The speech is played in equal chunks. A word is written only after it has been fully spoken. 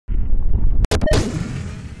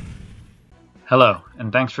Hello,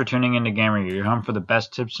 and thanks for tuning into GamerU, your home for the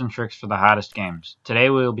best tips and tricks for the hottest games. Today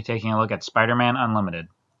we will be taking a look at Spider-Man Unlimited.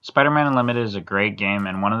 Spider-Man Unlimited is a great game,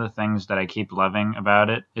 and one of the things that I keep loving about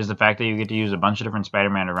it is the fact that you get to use a bunch of different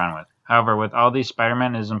Spider-Man to run with. However, with all these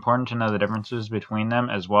Spider-Man, it is important to know the differences between them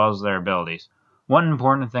as well as their abilities. One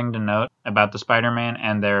important thing to note about the Spider-Man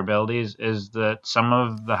and their abilities is that some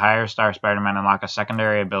of the higher star Spider-Man unlock a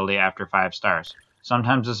secondary ability after 5 stars.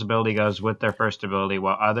 Sometimes this ability goes with their first ability,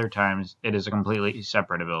 while other times it is a completely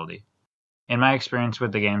separate ability. In my experience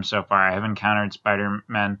with the game so far, I have encountered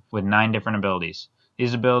Spider-Man with 9 different abilities.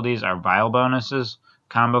 These abilities are vial bonuses,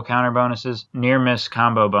 combo counter bonuses, near-miss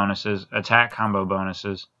combo bonuses, attack combo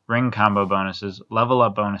bonuses, ring combo bonuses, level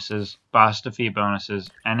up bonuses, boss defeat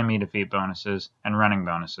bonuses, enemy defeat bonuses, and running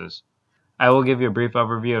bonuses. I will give you a brief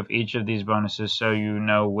overview of each of these bonuses so you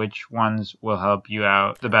know which ones will help you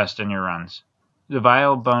out the best in your runs. The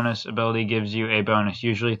vial bonus ability gives you a bonus,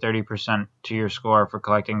 usually 30% to your score for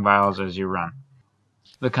collecting vials as you run.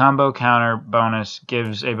 The combo counter bonus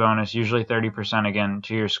gives a bonus, usually 30% again,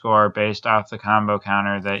 to your score based off the combo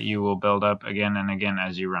counter that you will build up again and again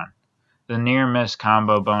as you run. The near-miss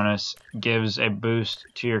combo bonus gives a boost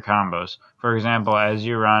to your combos. For example, as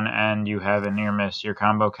you run and you have a near-miss, your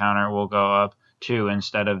combo counter will go up 2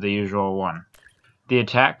 instead of the usual 1. The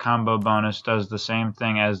attack combo bonus does the same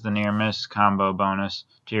thing as the near-miss combo bonus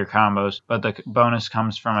to your combos, but the bonus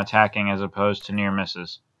comes from attacking as opposed to near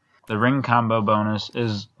misses. The ring combo bonus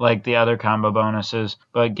is like the other combo bonuses,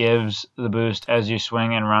 but gives the boost as you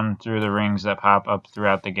swing and run through the rings that pop up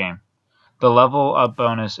throughout the game. The level up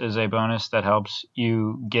bonus is a bonus that helps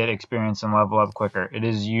you get experience and level up quicker. It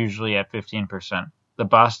is usually at 15%. The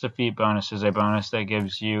boss defeat bonus is a bonus that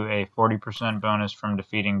gives you a 40% bonus from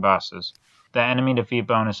defeating bosses. The enemy defeat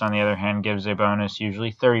bonus, on the other hand, gives a bonus,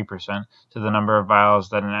 usually 30%, to the number of vials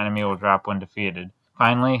that an enemy will drop when defeated.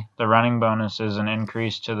 Finally, the running bonus is an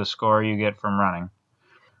increase to the score you get from running.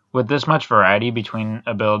 With this much variety between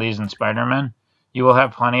abilities in Spider-Man, you will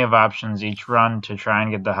have plenty of options each run to try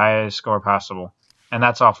and get the highest score possible. And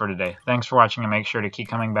that's all for today. Thanks for watching, and make sure to keep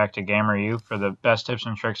coming back to GamerU for the best tips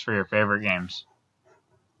and tricks for your favorite games.